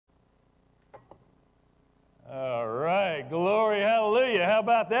All right, glory, hallelujah. How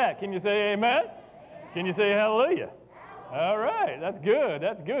about that? Can you say amen? Can you say hallelujah? All right, that's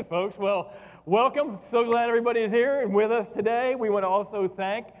good, folks. Well, welcome. So glad everybody is here and with us today. We want to also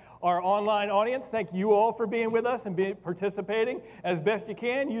thank our online audience. Thank you all for being with us and participating as best you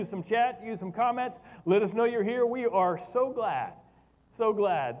can. Use some chats, use some comments. Let us know you're here. We are so glad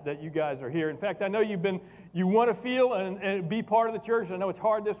that you guys are here. In fact, I know you want to feel and be part of the church. I know it's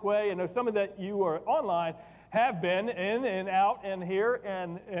hard this way. I know some of that you are online have been in and out and here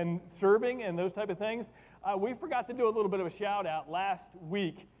and serving and those type of things. We forgot to do a little bit of a shout out last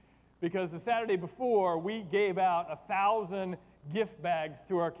week because the Saturday before we gave out 1,000 gift bags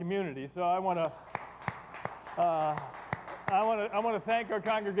to our community. So I want to thank our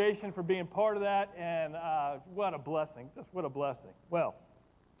congregation for being part of that, and what a blessing, just what a blessing. Well,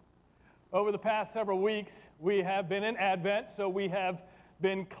 over the past several weeks, we have been in Advent, so we have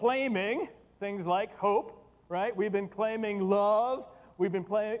been claiming things like hope, right? We've been claiming love. We've been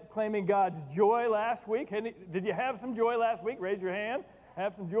claiming God's joy last week. Did you have some joy last week? Raise your hand.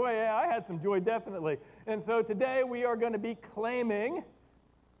 Have some joy? Yeah, I had some joy, definitely. And so today we are going to be claiming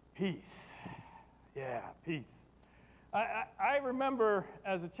peace. Yeah, peace. I remember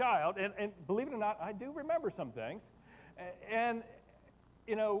as a child, and believe it or not, I do remember some things. And,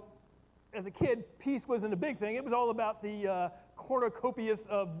 you know, as a kid, peace wasn't a big thing. It was all about the cornucopias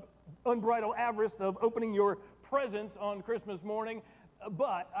of unbridled avarice of opening your presents on Christmas morning.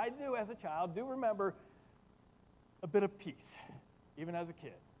 But I do, as a child, remember a bit of peace, even as a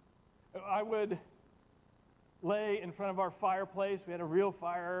kid. I would lay in front of our fireplace. We had a real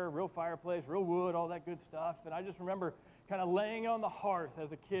fireplace, real wood, all that good stuff. And I just remember kind of laying on the hearth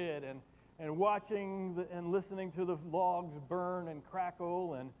as a kid and watching and listening to the logs burn and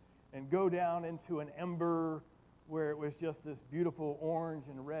crackle and go down into an ember where it was just this beautiful orange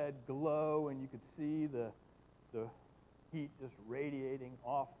and red glow, and you could see the heat just radiating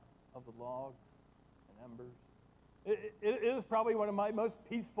off of the logs and embers. It is probably one of my most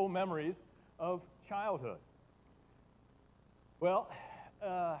peaceful memories of childhood. Well,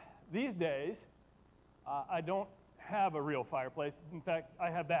 these days, I don't have a real fireplace. In fact, I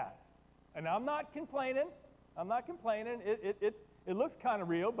have that. And I'm not complaining. It looks kind of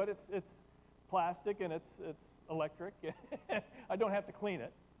real, but it's plastic and it's electric. I don't have to clean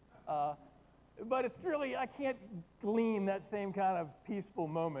it. But it's really, I can't glean that same kind of peaceful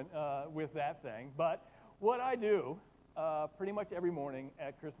moment with that thing. But what I do pretty much every morning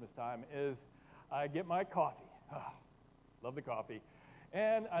at Christmas time is I get my coffee. Love the coffee.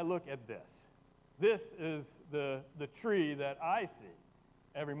 And I look at this. This is the tree that I see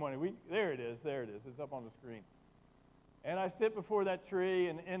every morning. There it is. It's up on the screen. And I sit before that tree,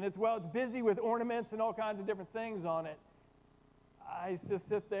 and it's busy with ornaments and all kinds of different things on it. I just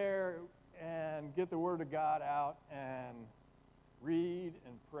sit there and get the Word of God out and read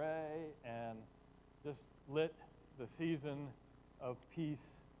and pray and just let the season of peace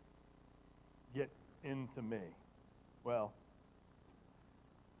get into me. Well,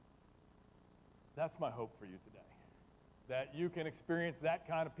 that's my hope for you today, that you can experience that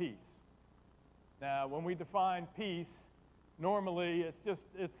kind of peace. Now, when we define peace, normally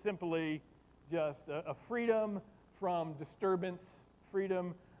it's simply just a freedom from disturbance,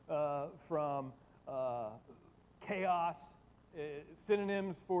 freedom from chaos.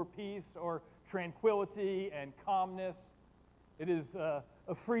 Synonyms for peace or tranquility and calmness. It is a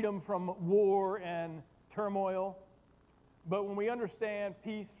freedom from war and turmoil. But when we understand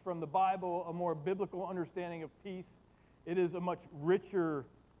peace from the Bible, a more biblical understanding of peace, it is a much richer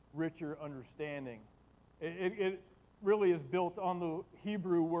understanding. It really is built on the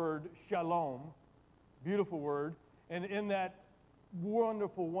Hebrew word shalom, beautiful word. And in that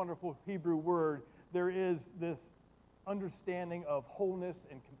wonderful Hebrew word, there is this understanding of wholeness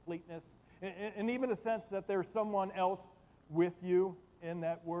and completeness, and even a sense that there's someone else with you in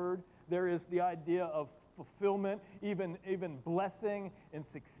that word. There is the idea of fulfillment, even blessing and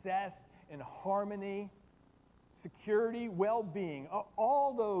success and harmony, security, well-being.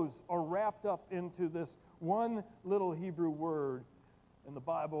 All those are wrapped up into this one little Hebrew word in the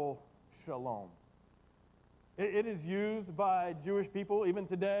Bible, shalom. It is used by Jewish people even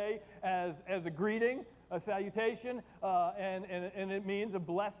today as a greeting, a salutation, and it means a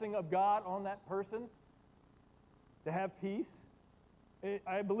blessing of God on that person. To have peace.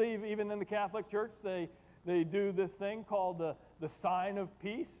 I believe even in the Catholic Church they do this thing called the sign of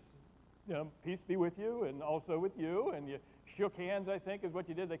peace. You know, peace be with you and also with you. And you shook hands, I think, is what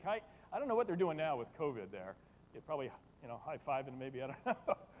you did. I don't know what they're doing now with COVID there. You probably, high-fiving maybe, I don't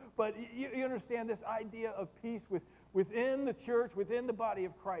know. But you understand this idea of peace within the church, within the body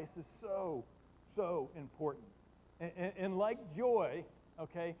of Christ is so so important. And like joy,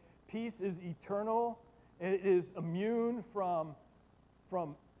 okay, peace is eternal. It is immune from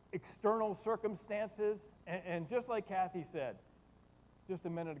external circumstances. And just like Kathy said just a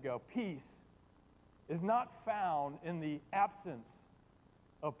minute ago, peace is not found in the absence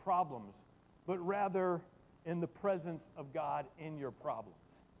of problems, but rather in the presence of God in your problems.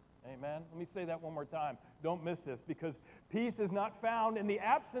 Amen? Let me say that one more time. Don't miss this, because peace is not found in the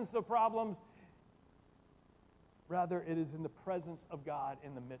absence of problems. Rather, it is in the presence of God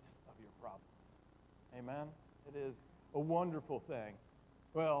in the midst of your problems. Amen? It is a wonderful thing.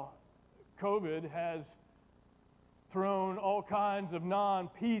 Well, COVID has thrown all kinds of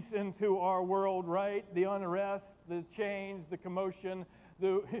non-peace into our world, right? The unrest, the change, the commotion,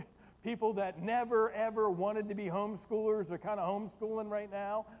 the people that never, ever wanted to be homeschoolers are kind of homeschooling right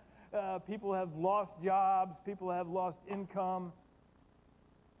now. People have lost jobs. People have lost income.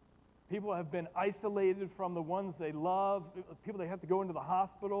 People have been isolated from the ones they love. People, they have to go into the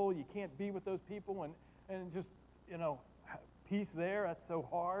hospital. You can't be with those people, and just, peace there, that's so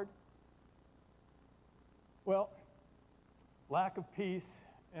hard. Well, lack of peace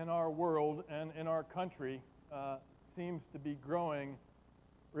in our world and in our country seems to be growing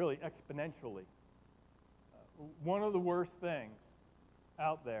really exponentially. One of the worst things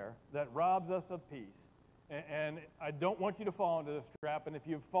out there that robs us of peace, and I don't want you to fall into this trap, and if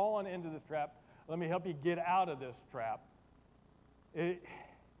you've fallen into this trap, let me help you get out of this trap. It's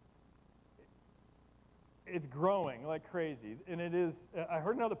growing like crazy, and it is, I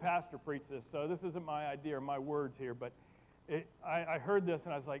heard another pastor preach this, so this isn't my idea or my words here, but I heard this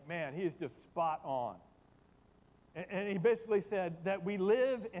and I was like, man, he is just spot on. And he basically said that we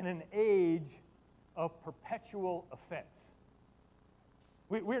live in an age of perpetual offense.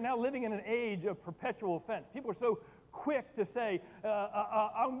 We're now living in an age of perpetual offense. People are so quick to say,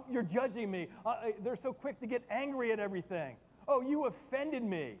 you're judging me. They're so quick to get angry at everything. Oh, you offended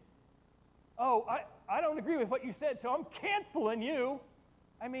me. Oh, I don't agree with what you said, so I'm canceling you.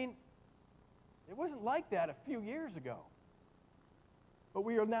 I mean, it wasn't like that a few years ago. But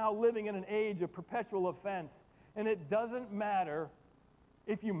we are now living in an age of perpetual offense, and it doesn't matter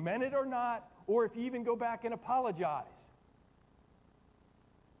if you meant it or not, or if you even go back and apologize.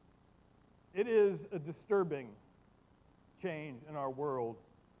 It is a disturbing change in our world,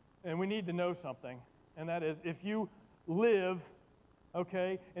 and we need to know something, and that is if you live,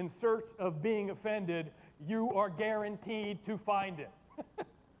 okay, in search of being offended, you are guaranteed to find it.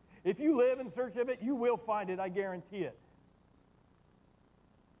 If you live in search of it, you will find it, I guarantee it.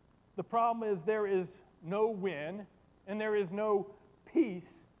 The problem is there is no win and there is no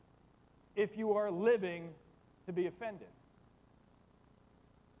peace if you are living to be offended.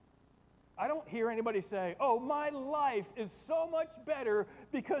 I don't hear anybody say, oh, my life is so much better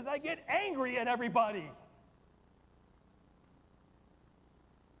because I get angry at everybody.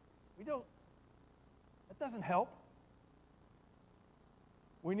 That doesn't help.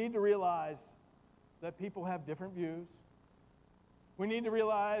 We need to realize that people have different views. We need to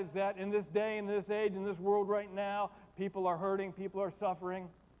realize that in this day, in this age, in this world right now, people are hurting, people are suffering.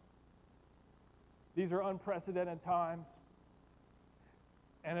 These are unprecedented times.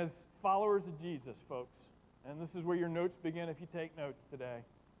 And as followers of Jesus, folks, and this is where your notes begin if you take notes today.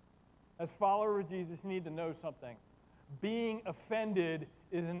 As followers of Jesus, you need to know something. Being offended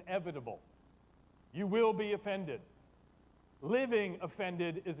is inevitable. You will be offended. Living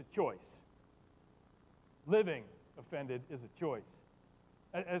offended is a choice. Living offended is a choice.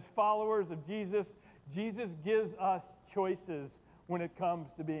 As followers of Jesus, Jesus gives us choices when it comes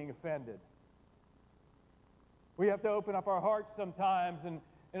to being offended. We have to open up our hearts sometimes and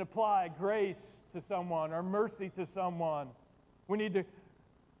apply grace to someone or mercy to someone. We need to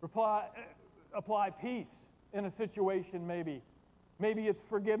apply peace in a situation maybe. Maybe it's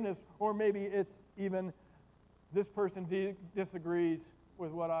forgiveness, or maybe it's even this person disagrees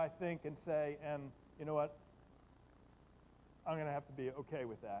with what I think and say, and you know what? I'm going to have to be okay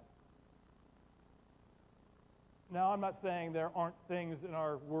with that. Now, I'm not saying there aren't things in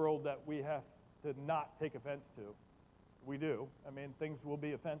our world that we have to not take offense to. We do. I mean, things will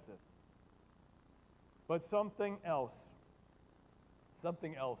be offensive. But something else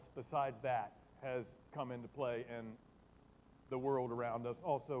besides that has come into play in the world around us,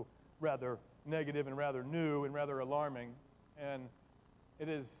 also rather negative and rather new and rather alarming. And it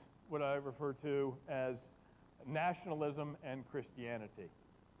is what I refer to as nationalism and Christianity.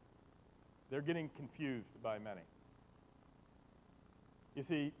 They're getting confused by many. You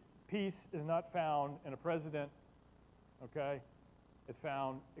see, peace is not found in a president, okay? It's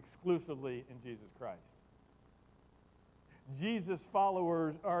found exclusively in Jesus Christ. Jesus'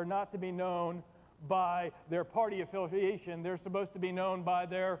 followers are not to be known by their party affiliation. They're supposed to be known by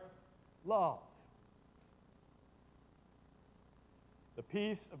their love. The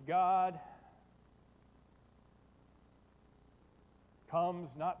peace of God comes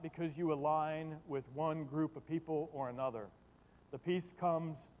not because you align with one group of people or another. The peace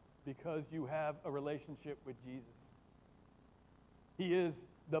comes because you have a relationship with Jesus. He is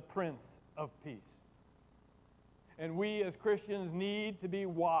the Prince of Peace. And we as Christians need to be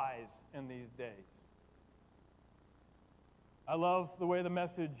wise in these days. I love the way the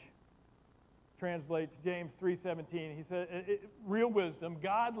Message translates James 3:17. He said, real wisdom,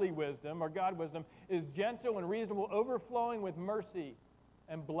 godly wisdom, or God wisdom, is gentle and reasonable, overflowing with mercy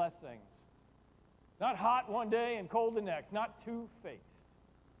and blessings. Not hot one day and cold the next, not two-faced.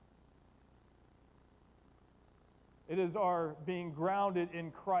 It is our being grounded in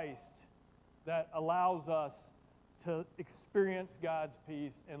Christ that allows us to experience God's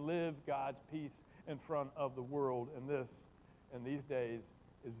peace and live God's peace in front of the world. And this, in these days,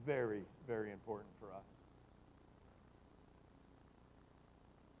 is very, very important for us.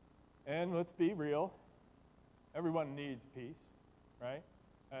 And let's be real. Everyone needs peace, right?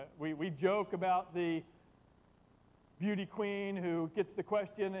 We joke about the beauty queen who gets the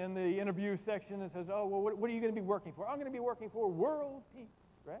question in the interview section and says, oh, well, what are you going to be working for? I'm going to be working for world peace,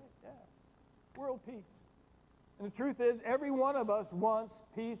 right? Yeah, world peace. And the truth is, every one of us wants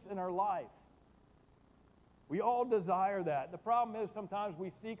peace in our life. We all desire that. The problem is sometimes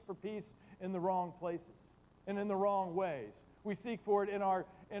we seek for peace in the wrong places and in the wrong ways. We seek for it in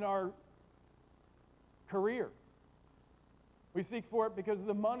our career. We seek for it because of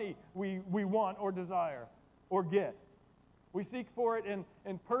the money we want or desire or get. We seek for it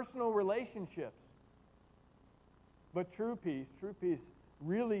in personal relationships. But true peace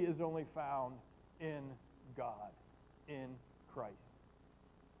really is only found in God, in Christ.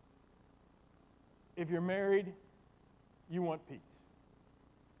 If you're married, you want peace,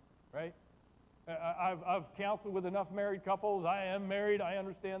 right? I've counseled with enough married couples. I am married. I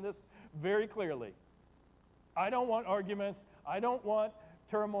understand this very clearly. I don't want arguments. I don't want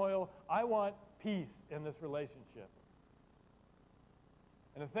turmoil. I want peace in this relationship.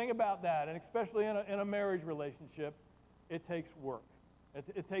 And the thing about that, and especially in a marriage relationship, it takes work.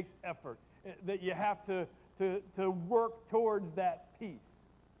 It takes effort. That you have to work towards that peace.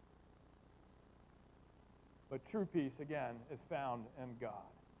 But true peace, again, is found in God.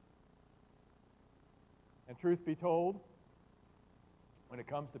 And truth be told, when it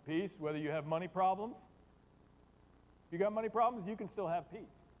comes to peace, whether you have money problems, if you got money problems, you can still have peace.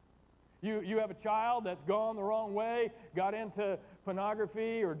 You have a child that's gone the wrong way, got into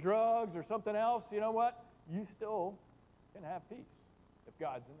pornography or drugs or something else, you know what? You still can have peace if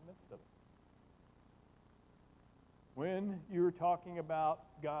God's in the midst of it. When you're talking about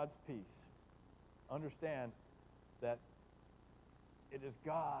God's peace, understand that it is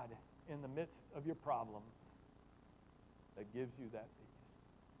God in the midst of your problems that gives you that peace.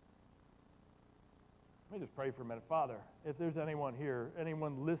 Let me just pray for a minute. Father, if there's anyone here,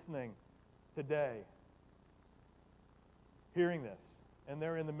 anyone listening today, hearing this, and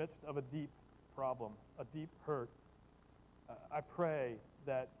they're in the midst of a deep problem, a deep hurt, I pray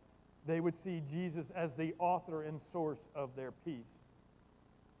that they would see Jesus as the author and source of their peace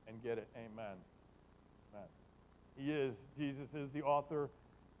and get it. Amen. Amen. He is. Jesus is the author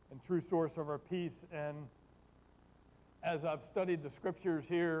and true source of our peace. And as I've studied the scriptures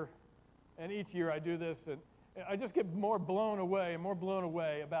here, and each year I do this, and I just get more blown away and more blown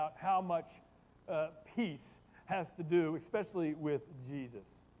away about how much peace has to do, especially with Jesus.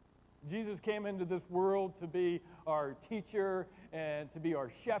 Jesus came into this world to be our teacher and to be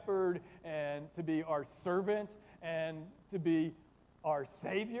our shepherd and to be our servant and to be our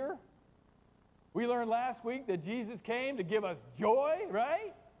Savior. We learned last week that Jesus came to give us joy,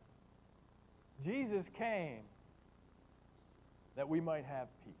 right? Jesus came that we might have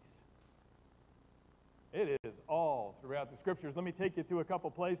peace. It is all throughout the scriptures. Let me take you to a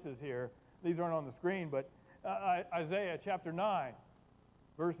couple places here. These aren't on the screen, but Isaiah chapter 9,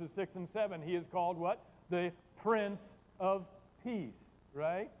 verses 6 and 7. He is called what? The Prince of Peace,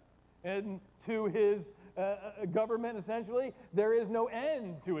 right? And to his government, essentially, there is no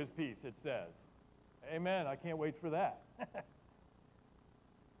end to his peace, it says. Amen. I can't wait for that.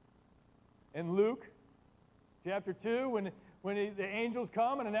 In Luke chapter 2, when the angels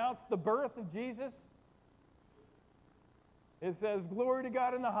come and announce the birth of Jesus, it says, glory to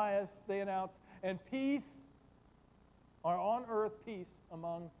God in the highest, they announce, and peace, or on earth peace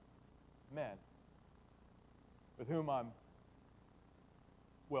among men, with whom I'm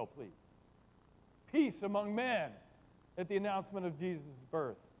well pleased. Peace among men at the announcement of Jesus'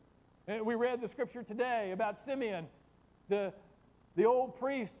 birth. And we read the scripture today about Simeon, the old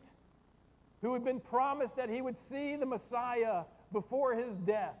priest who had been promised that he would see the Messiah before his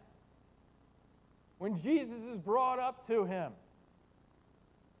death. When Jesus is brought up to him,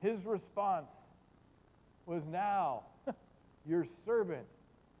 his response was, now your servant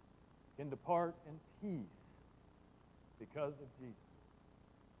can depart in peace because of Jesus.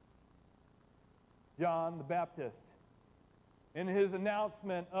 John the Baptist, in his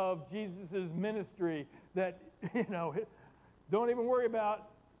announcement of Jesus' ministry, that, don't even worry about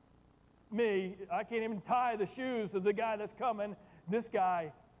me. I can't even tie the shoes of the guy that's coming. This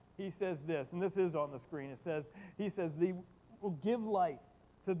guy, he says this, and this is on the screen. He says, they will give light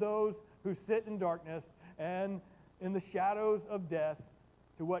to those who sit in darkness and in the shadows of death,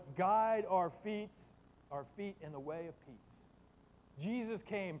 to what guide our feet in the way of peace. Jesus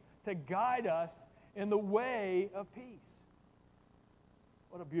came to guide us in the way of peace.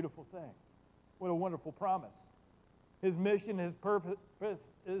 What a beautiful thing. What a wonderful promise. His mission, his purpose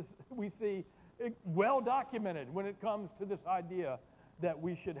is, we see, well documented when it comes to this idea that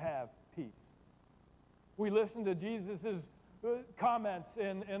we should have peace. We listen to Jesus' comments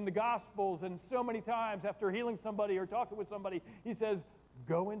in the Gospels, and so many times after healing somebody or talking with somebody, he says,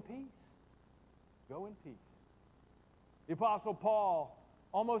 go in peace. Go in peace. The Apostle Paul,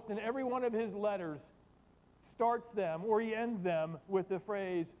 almost in every one of his letters, starts them or he ends them with the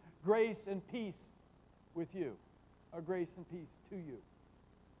phrase, grace and peace with you, or grace and peace to you.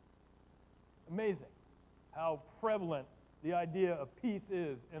 Amazing how prevalent the idea of peace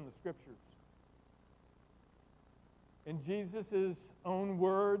is in the Scriptures. In Jesus' own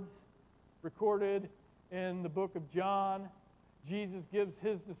words, recorded in the book of John, Jesus gives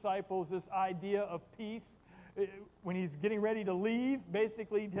his disciples this idea of peace. When he's getting ready to leave,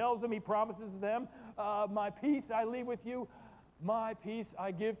 basically he tells them, he promises them, my peace I leave with you, my peace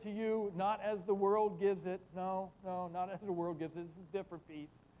I give to you, not as the world gives it. No, not as the world gives it. This is a different peace.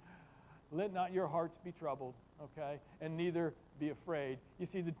 Let not your hearts be troubled, okay? And neither be afraid. You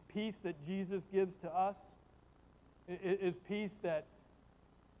see, the peace that Jesus gives to us is peace that,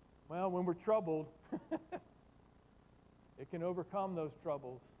 well, when we're troubled, it can overcome those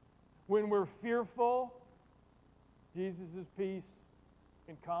troubles. When we're fearful, Jesus' peace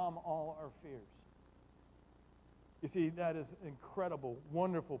can calm all our fears. You see, that is an incredible,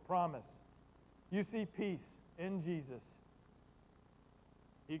 wonderful promise. You see peace in Jesus.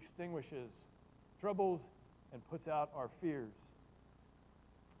 He extinguishes troubles and puts out our fears.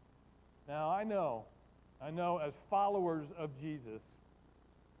 Now, I know as followers of Jesus,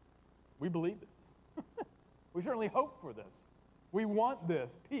 we believe this. We certainly hope for this. We want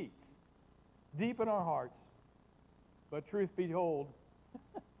this peace deep in our hearts. But truth be told,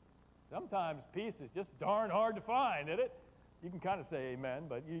 sometimes peace is just darn hard to find, isn't it? You can kind of say amen,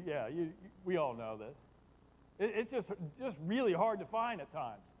 but we all know this. It's just really hard to find at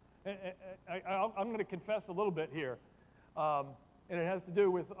times. And I'm going to confess a little bit here, and it has to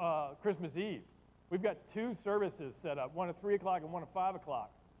do with Christmas Eve. We've got two services set up, one at 3 o'clock and one at 5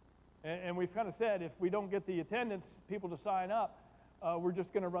 o'clock. And we've kind of said if we don't get the attendance, people to sign up, we're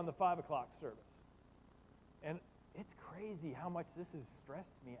just going to run the 5 o'clock service. And it's crazy how much this has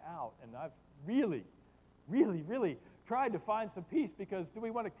stressed me out. And I've really, really, really tried to find some peace, because do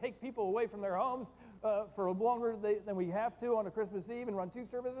we want to take people away from their homes for longer than we have to on a Christmas Eve and run two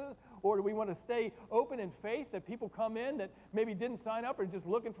services? Or do we want to stay open in faith that people come in that maybe didn't sign up or just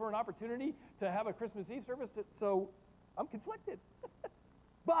looking for an opportunity to have a Christmas Eve service? So I'm conflicted.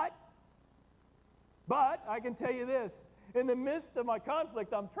 But I can tell you this. In the midst of my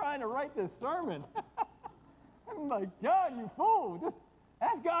conflict, I'm trying to write this sermon. I'm like, John, you fool. Just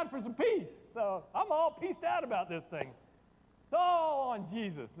ask God for some peace. So I'm all pieced out about this thing. It's all on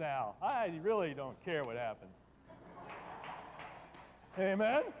Jesus now. I really don't care what happens.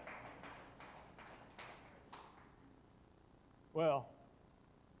 Amen? Well,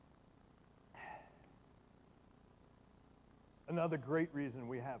 another great reason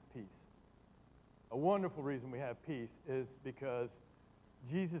we have peace, a wonderful reason we have peace, is because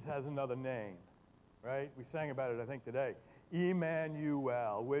Jesus has another name, right? We sang about it, I think, today.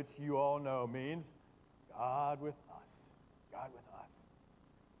 Emmanuel, which you all know means God with us. God with us.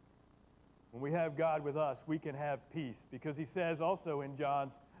 When we have God with us, we can have peace, because he says also in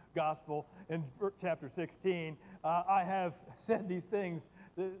John's Gospel, in chapter 16, I have said these things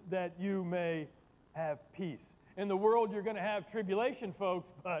that you may have peace. In the world, you're going to have tribulation, folks,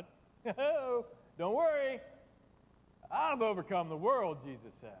 but don't worry. I've overcome the world,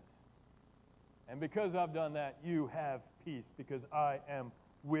 Jesus says. And because I've done that, you have peace, because I am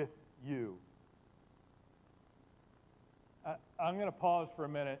with you. I'm going to pause for a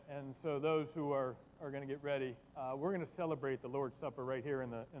minute, and so those who are going to get ready, we're going to celebrate the Lord's Supper right here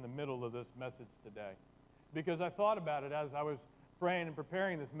in the middle of this message today. Because I thought about it as I was praying and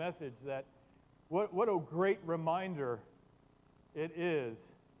preparing this message, that what a great reminder it is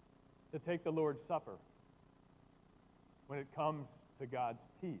to take the Lord's Supper when it comes to God's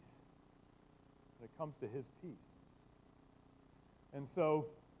peace, when it comes to His peace. And so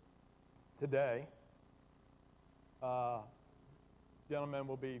today, gentlemen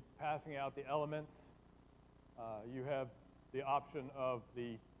will be passing out the elements. You have the option of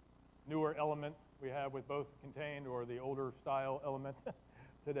the newer element we have with both contained, or the older style element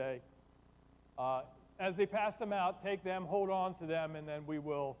today. As they pass them out, take them, hold on to them, and then we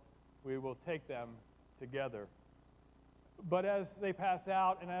will take them together. But as they pass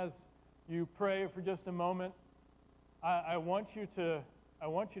out, and as you pray for just a moment, I want you to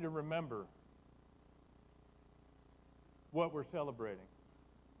remember what we're celebrating.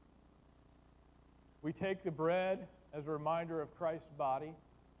 We take the bread as a reminder of Christ's body,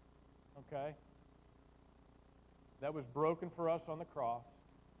 okay? That was broken for us on the cross.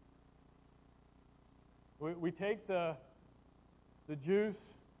 We take the juice,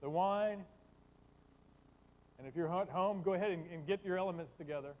 the wine, and if you're at home, go ahead and get your elements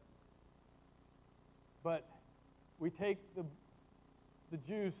together. But we take the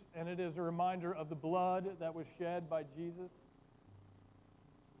juice, and it is a reminder of the blood that was shed by Jesus.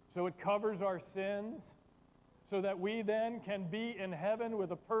 So it covers our sins, so that we then can be in heaven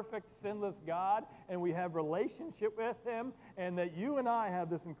with a perfect, sinless God, and we have relationship with Him, and that you and I have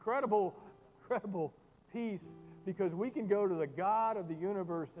this incredible, incredible peace, because we can go to the God of the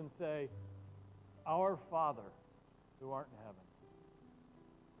universe and say, "Our Father, who art in heaven,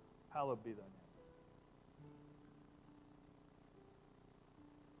 hallowed be thy name."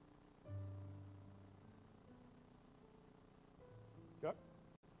 Chuck?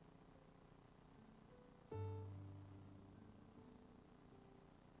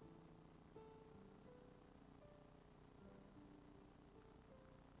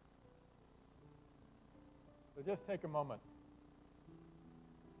 So just take a moment.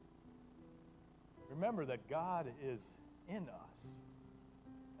 Remember that God is in us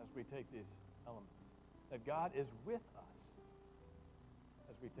as we take these elements. That God is with us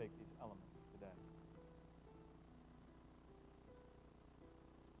as we take these elements today.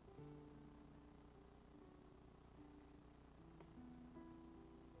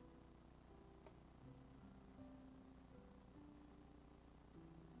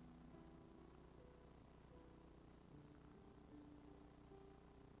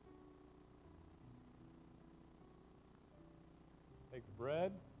 Take the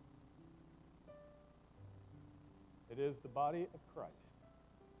bread. It is the body of Christ.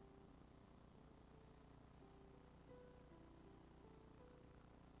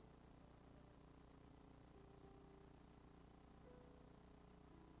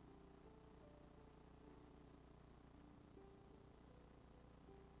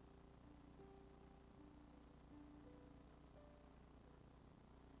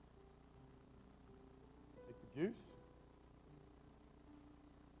 Take the juice.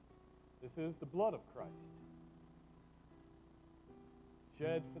 This is the blood of Christ,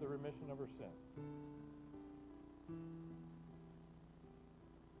 shed for the remission of our sins.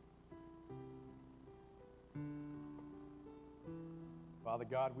 Father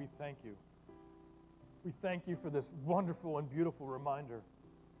God, we thank you. We thank you for this wonderful and beautiful reminder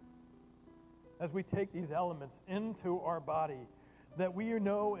as we take these elements into our body, that we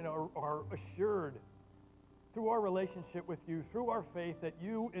know and are assured through our relationship with you, through our faith, that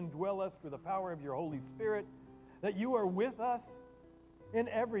you indwell us through the power of your Holy Spirit, that you are with us in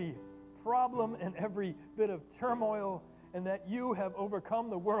every problem and every bit of turmoil, and that you have overcome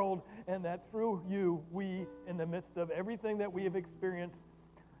the world, and that through you, we, in the midst of everything that we have experienced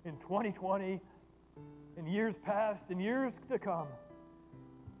in 2020, in years past, and years to come,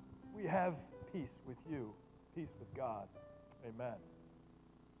 we have peace with you, peace with God. Amen.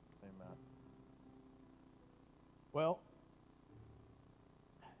 Amen. Well,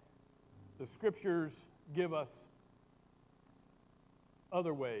 the Scriptures give us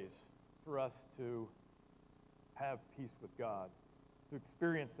other ways for us to have peace with God, to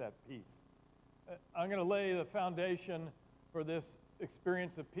experience that peace. I'm going to lay the foundation for this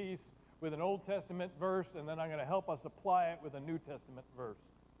experience of peace with an Old Testament verse, and then I'm going to help us apply it with a New Testament verse.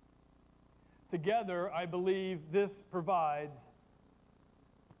 Together, I believe this provides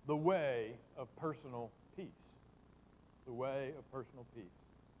the way of personal peace. The way of personal peace.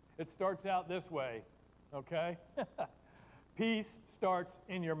 It starts out this way, okay? Peace starts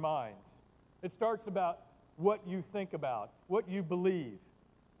in your minds. It starts about what you think about, what you believe.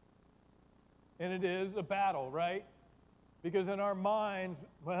 And it is a battle, right? Because in our minds,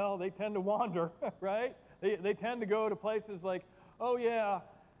 well, they tend to wander, right? They tend to go to places like, oh yeah,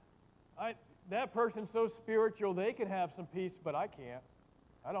 that person's so spiritual, they can have some peace, but I can't.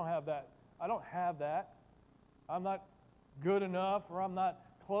 I don't have that. I don't have that. I'm not good enough, or I'm not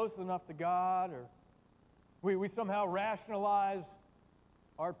close enough to God, or we somehow rationalize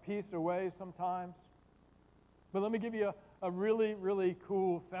our peace away sometimes. But let me give you a really, really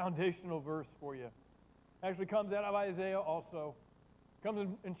cool foundational verse for you. Actually comes out of Isaiah also.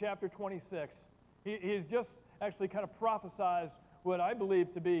 Comes in chapter 26. He's just actually kind of prophesied what I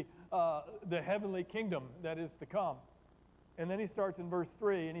believe to be the heavenly kingdom that is to come. And then he starts in verse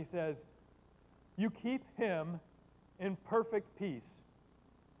 3, and he says, "You keep him in perfect peace,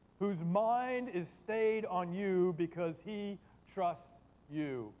 whose mind is stayed on you because he trusts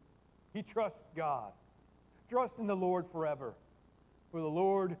you." He trusts God. Trust in the Lord forever, for the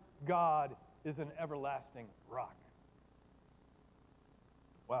Lord God is an everlasting rock.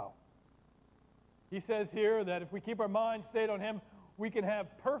 Wow. He says here that if we keep our mind stayed on him, we can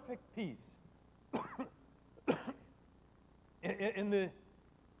have perfect peace. In the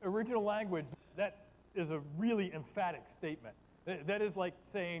original language, that is a really emphatic statement. That is like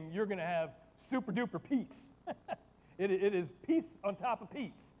saying you're going to have super duper peace. It is peace on top of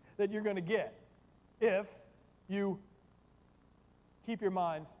peace that you're going to get if you keep your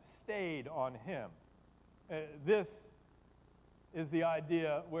minds stayed on him. This is the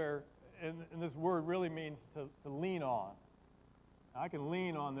idea where, and this word really means to lean on. I can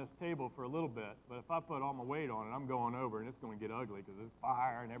lean on this table for a little bit, but if I put all my weight on it, I'm going over, and it's going to get ugly because there's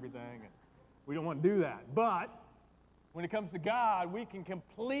fire and everything, and we don't want to do that. But when it comes to God, we can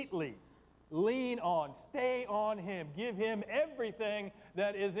completely lean on, stay on him, give him everything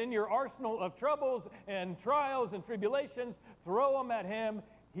that is in your arsenal of troubles and trials and tribulations. Throw them at him.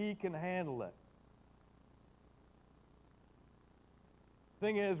 He can handle it.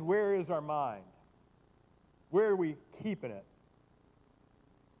 Thing is, where is our mind? Where are we keeping it?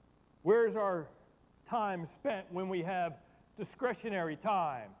 Where's our time spent when we have discretionary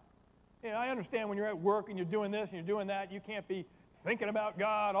time? You know, I understand when you're at work and you're doing this and you're doing that, you can't be thinking about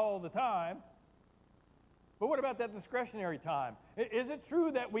God all the time. But what about that discretionary time? Is it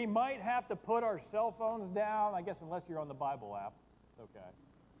true that we might have to put our cell phones down? I guess unless you're on the Bible app, it's okay.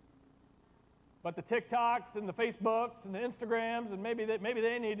 But the TikToks and the Facebooks and the Instagrams, and maybe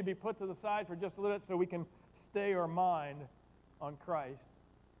they need to be put to the side for just a little bit so we can stay our mind on Christ.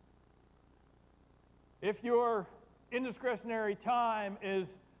 If your indiscretionary time is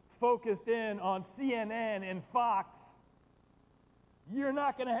focused in on CNN and Fox, you're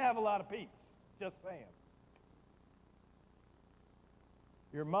not going to have a lot of peace. Just saying.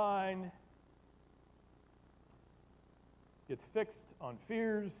 Your mind gets fixed on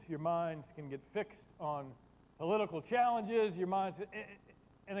fears. Your minds can get fixed on political challenges. Your minds,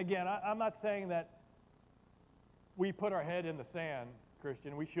 and again, I'm not saying that we put our head in the sand,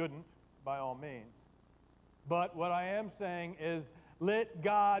 Christian. We shouldn't, by all means. But what I am saying is let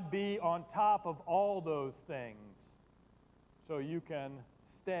God be on top of all those things so you can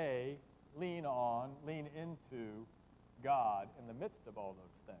stay, lean into God in the midst of all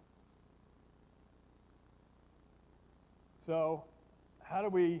those things. So, how do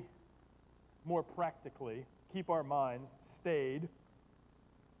we more practically keep our minds stayed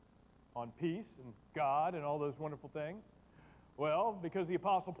on peace and God and all those wonderful things? Well, because the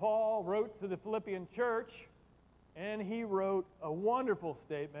Apostle Paul wrote to the Philippian church, and he wrote a wonderful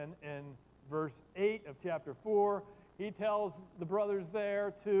statement in verse 8 of chapter 4. He tells the brothers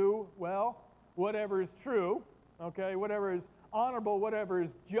there to, well, whatever is true, okay, whatever is honorable, whatever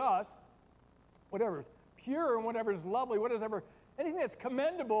is just, whatever is pure, and whatever is lovely, whatever, anything that's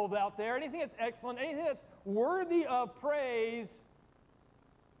commendable out there, anything that's excellent, anything that's worthy of praise,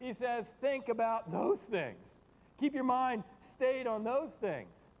 he says, think about those things. Keep your mind stayed on those things.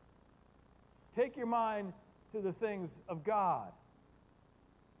 Take your mind to the things of God.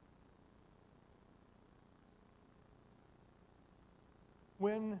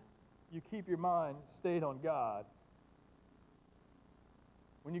 When you keep your mind stayed on God,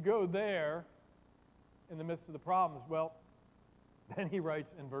 when you go there in the midst of the problems, well, then he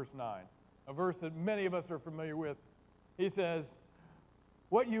writes in verse 9, a verse that many of us are familiar with. He says,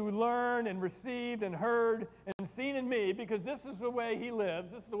 what you learned and received and heard and seen in me, because this is the way he lives,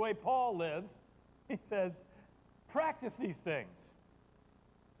 this is the way Paul lives, he says, practice these things.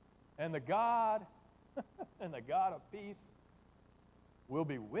 And the God of peace will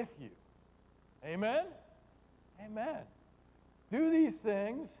be with you. Amen? Amen. Do these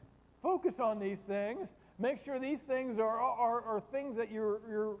things, focus on these things, Make sure these things are things that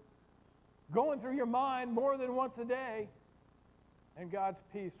you're going through your mind more than once a day, and God's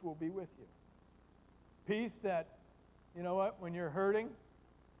peace will be with you. Peace that, you know what, when you're hurting,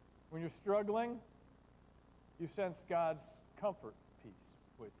 when you're struggling, you sense God's comfort peace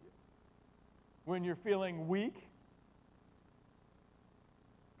with you. When you're feeling weak,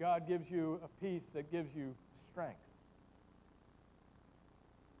 God gives you a peace that gives you strength.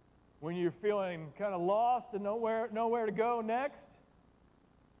 When you're feeling kind of lost and nowhere to go next,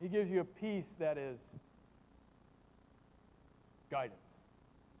 He gives you a peace that is guidance.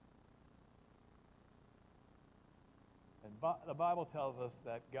 And the Bible tells us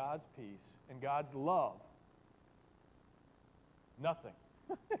that God's peace and God's love, nothing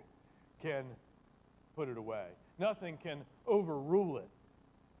can put it away. Nothing can overrule it.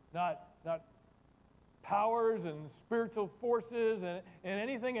 Not powers and spiritual forces and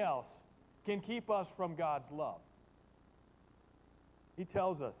anything else can keep us from God's love. He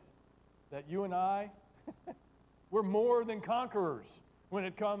tells us that you and I, we're more than conquerors when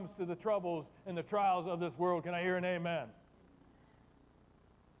it comes to the troubles and the trials of this world. Can I hear an amen?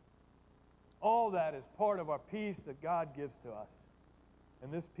 All that is part of our peace that God gives to us.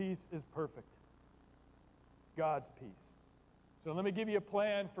 And this peace is perfect. God's peace. So let me give you a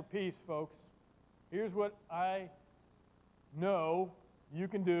plan for peace, folks. Here's what I know you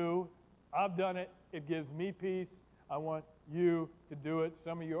can do. I've done it. It gives me peace. I want you to do it.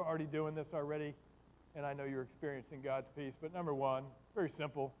 Some of you are already doing this already, and I know you're experiencing God's peace. But number one, very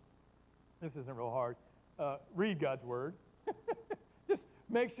simple. This isn't real hard. Read God's Word. Just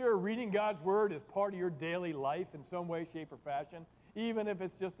make sure reading God's Word is part of your daily life in some way, shape, or fashion, even if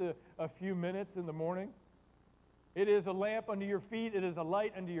it's just a few minutes in the morning. It is a lamp under your feet. It is a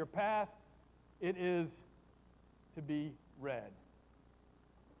light under your path. It is to be read.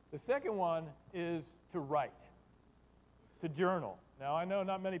 The second one is to write, to journal. Now, I know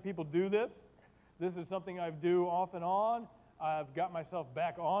not many people do this. This is something I do off and on. I've got myself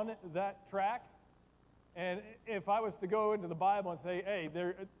back on that track. And if I was to go into the Bible and say, hey,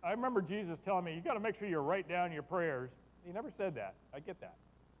 I remember Jesus telling me, you got to make sure you write down your prayers. He never said that. I get that.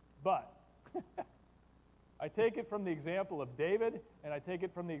 But I take it from the example of David, and I take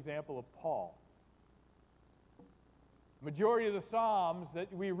it from the example of Paul. Majority of the Psalms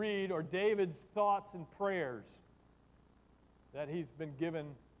that we read are David's thoughts and prayers that he's been given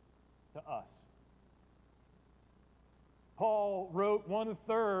to us. Paul wrote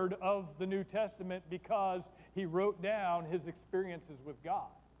 1/3 of the New Testament because he wrote down his experiences with God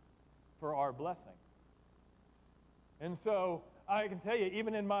for our blessing. And so I can tell you,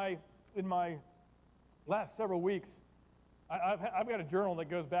 even in my last several weeks, I've got a journal that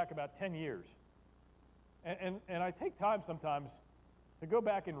goes back about 10 years. And I take time sometimes to go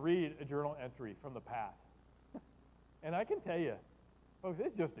back and read a journal entry from the past. And I can tell you, folks,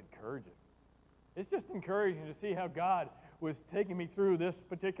 it's just encouraging. It's just encouraging to see how God was taking me through this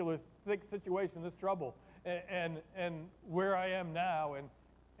particular thick situation, this trouble, and where I am now,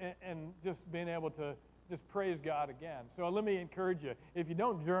 and just being able to just praise God again. So let me encourage you. If you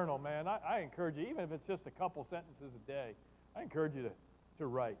don't journal, man, I encourage you, even if it's just a couple sentences a day, I encourage you to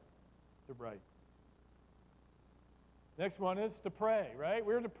write. Next one is to pray, right?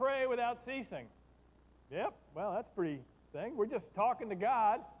 We're to pray without ceasing. Yep, well, that's a pretty thing. We're just talking to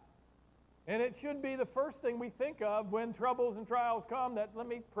God, and it should be the first thing we think of when troubles and trials come, that let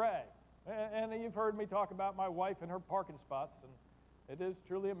me pray. And you've heard me talk about my wife and her parking spots, and it is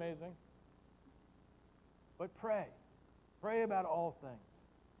truly amazing. But pray. Pray about all things,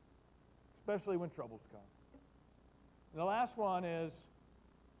 especially when troubles come. And the last one is,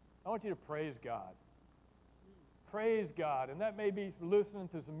 I want you to praise God. Praise God. And that may be listening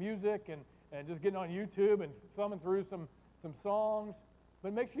to some music and just getting on YouTube and thumbing through some songs.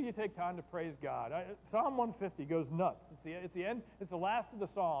 But make sure you take time to praise God. Psalm 150 goes nuts. It's the end. It's the last of the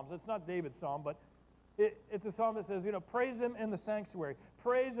Psalms. It's not David's psalm, but it's a psalm that says, praise him in the sanctuary.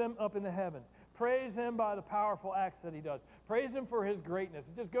 Praise him up in the heavens. Praise him by the powerful acts that he does. Praise him for his greatness.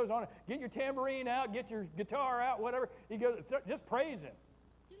 It just goes on. Get your tambourine out. Get your guitar out, whatever. He goes, just praise him.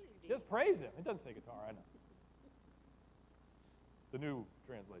 Just praise him. It doesn't say guitar, I know. The new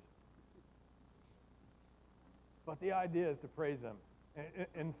translation. But the idea is to praise him.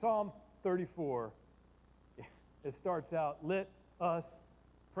 In Psalm 34, it starts out, let our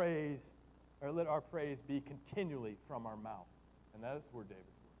praise be continually from our mouth. And that's where David's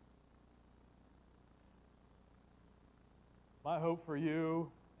word. My hope for you,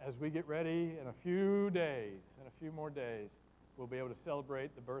 as we get ready in a few more days, we'll be able to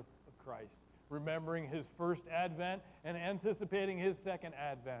celebrate the birth of Christ, remembering his first advent and anticipating his second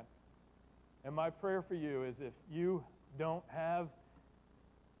advent. And my prayer for you is if you don't have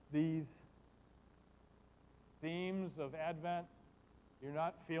these themes of Advent, you're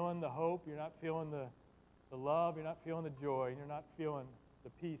not feeling the hope, you're not feeling the love, you're not feeling the joy, and you're not feeling the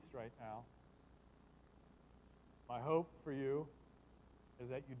peace right now. My hope for you is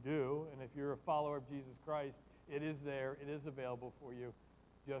that you do, and if you're a follower of Jesus Christ, it is there, it is available for you.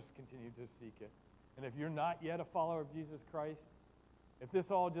 Just continue to seek it. And if you're not yet a follower of Jesus Christ, if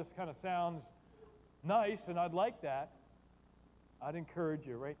this all just kind of sounds nice and I'd like that, I'd encourage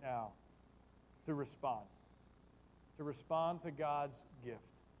you right now to respond to God's gift.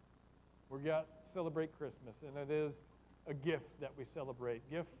 We're going to celebrate Christmas, and it is a gift that we celebrate,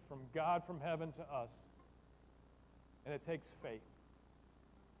 gift from God from heaven to us. And it takes faith.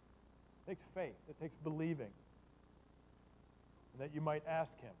 It takes faith. It takes believing. And that you might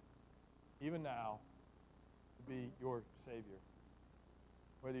ask him, even now, to be your Savior.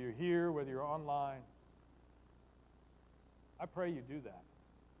 Whether you're here, whether you're online, I pray you do that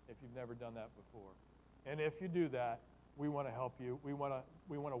if you've never done that before. And if you do that, we want to help you. We want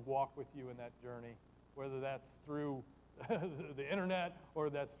to walk with you in that journey, whether that's through the internet or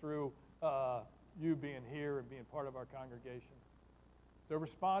that's through you being here and being part of our congregation. So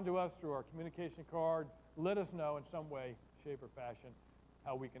respond to us through our communication card. Let us know in some way, shape, or fashion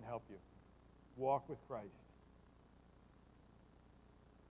how we can help you walk with Christ.